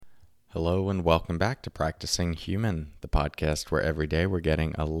Hello and welcome back to Practicing Human, the podcast where every day we're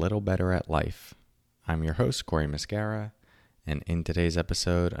getting a little better at life. I'm your host, Corey Mascara, and in today's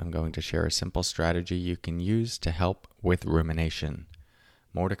episode, I'm going to share a simple strategy you can use to help with rumination.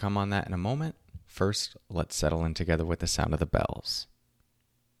 More to come on that in a moment. First, let's settle in together with the sound of the bells.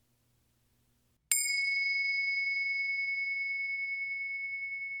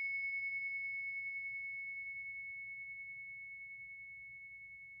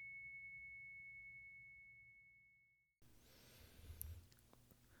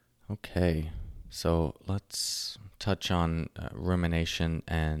 Okay, so let's touch on rumination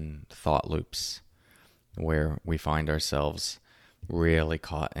and thought loops, where we find ourselves really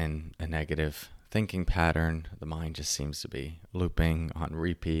caught in a negative thinking pattern. The mind just seems to be looping on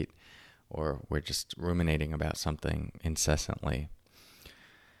repeat, or we're just ruminating about something incessantly.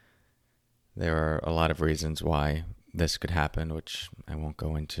 There are a lot of reasons why this could happen, which I won't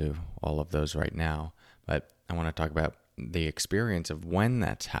go into all of those right now, but I want to talk about the experience of when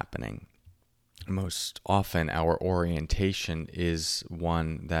that's happening. Most often, our orientation is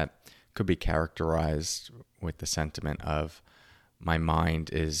one that could be characterized with the sentiment of, my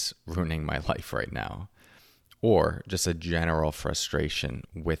mind is ruining my life right now, or just a general frustration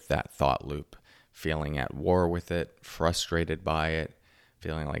with that thought loop, feeling at war with it, frustrated by it,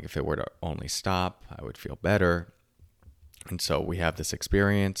 feeling like if it were to only stop, I would feel better. And so we have this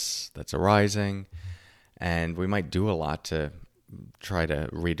experience that's arising, and we might do a lot to try to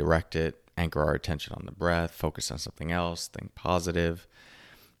redirect it, anchor our attention on the breath, focus on something else, think positive.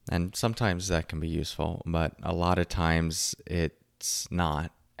 And sometimes that can be useful, but a lot of times it's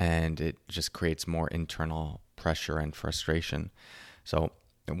not, and it just creates more internal pressure and frustration. So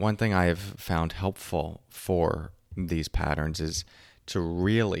one thing I have found helpful for these patterns is to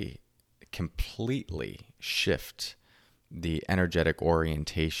really completely shift the energetic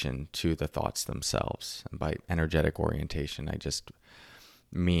orientation to the thoughts themselves. And by energetic orientation, I just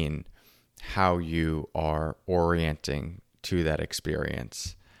mean how you are orienting to that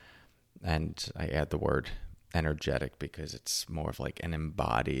experience. And I add the word energetic because it's more of like an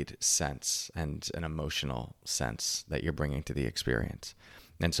embodied sense and an emotional sense that you're bringing to the experience.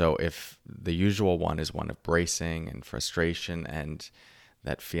 And so if the usual one is one of bracing and frustration and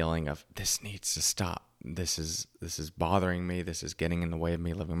that feeling of this needs to stop, this is bothering me, this is getting in the way of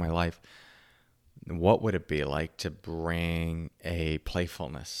me living my life, what would it be like to bring a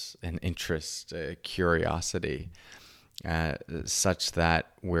playfulness, an interest, a curiosity, such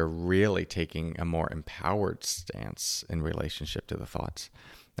that we're really taking a more empowered stance in relationship to the thoughts?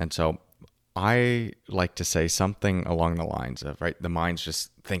 And so I like to say something along the lines of, right, the mind's just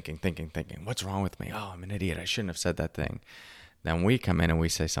thinking, what's wrong with me? Oh, I'm an idiot. I shouldn't have said that thing. Then we come in and we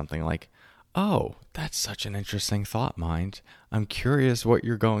say something like, oh, that's such an interesting thought, mind. I'm curious what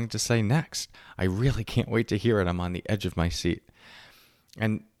you're going to say next. I really can't wait to hear it. I'm on the edge of my seat.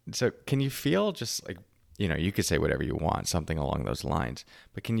 And so can you feel just like, you could say whatever you want, something along those lines,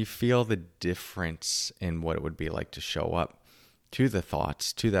 but can you feel the difference in what it would be like to show up to the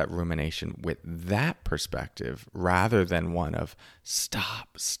thoughts, to that rumination with that perspective, rather than one of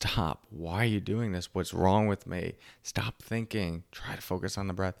stop, why are you doing this? What's wrong with me? Stop thinking, try to focus on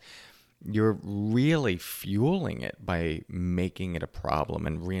the breath. You're really fueling it by making it a problem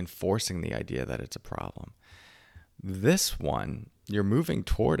and reinforcing the idea that it's a problem. This one, you're moving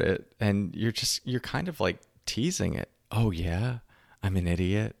toward it and you're kind of like teasing it. Oh yeah, I'm an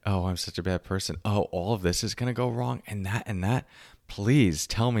idiot. Oh, I'm such a bad person. Oh, all of this is going to go wrong and that. Please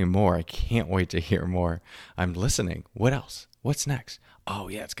tell me more. I can't wait to hear more. I'm listening. What else? What's next? Oh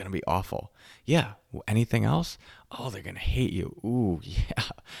yeah, it's going to be awful. Yeah. Anything else? Oh, they're going to hate you. Ooh, yeah,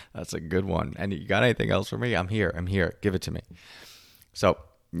 that's a good one. And you got anything else for me? I'm here. Give it to me. So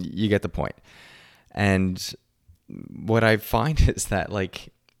you get the point. And what I find is that,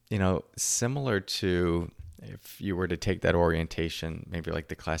 similar to if you were to take that orientation, maybe like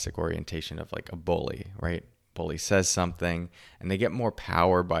the classic orientation of like a bully, right? Bully says something and they get more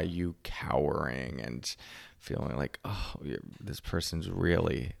power by you cowering and feeling like, oh, this person's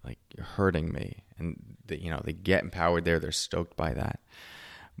really like hurting me. And they get empowered there. They're stoked by that.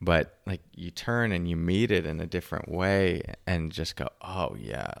 But like you turn and you meet it in a different way and just go, oh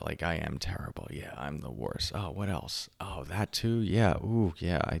yeah, like I am terrible. Yeah, I'm the worst. Oh, what else? Oh, that too? Yeah. Ooh,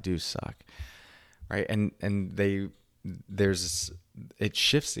 yeah, I do suck. Right? And it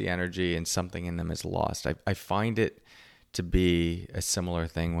shifts the energy and something in them is lost. I find it to be a similar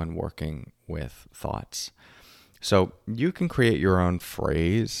thing when working with thoughts. So you can create your own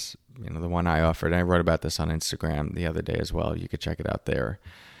phrase, the one I offered. I wrote about this on Instagram the other day as well. You could check it out there.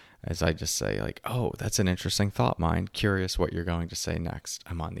 as I just say, like, oh, that's an interesting thought, mind. Curious what you're going to say next.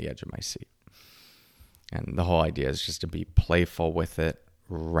 I'm on the edge of my seat. And the whole idea is just to be playful with it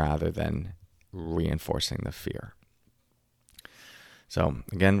rather than reinforcing the fear. So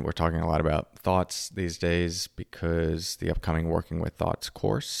again, we're talking a lot about thoughts these days because the upcoming Working with Thoughts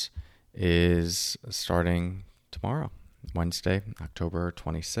course is starting tomorrow, Wednesday, October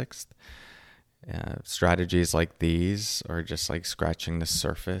 26th. Strategies like these are just like scratching the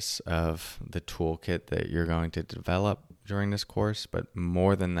surface of the toolkit that you're going to develop during this course. But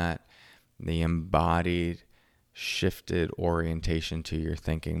more than that, the embodied, shifted orientation to your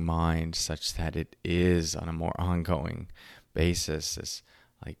thinking mind such that it is on a more ongoing basis, this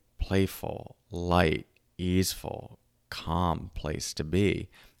like playful, light, easeful, calm place to be,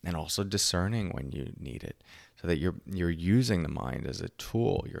 and also discerning when you need it, so that you're using the mind as a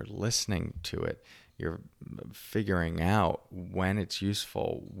tool. You're listening to it. You're figuring out when it's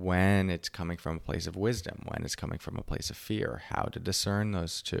useful, when it's coming from a place of wisdom, when it's coming from a place of fear, how to discern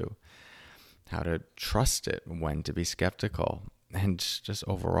those two, how to trust it, when to be skeptical, and just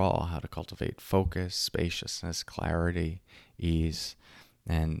overall how to cultivate focus, spaciousness, clarity, ease,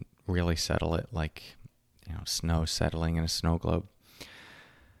 and really settle it like, snow settling in a snow globe.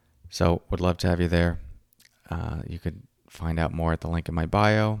 So would love to have you there. You could find out more at the link in my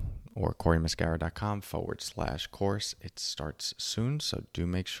bio or CoreyMuscara.com/course. It starts soon, so do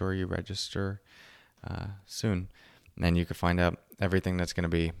make sure you register soon. And you can find out everything that's going to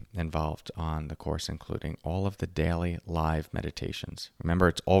be involved on the course, including all of the daily live meditations. Remember,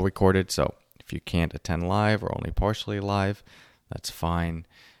 it's all recorded, so if you can't attend live or only partially live, that's fine.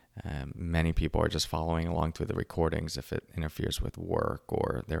 Many people are just following along through the recordings if it interferes with work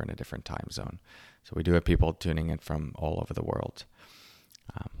or they're in a different time zone. So we do have people tuning in from all over the world.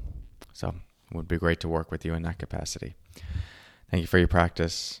 So it would be great to work with you in that capacity. Thank you for your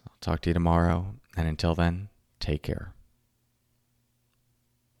practice. I'll talk to you tomorrow. And until then, take care.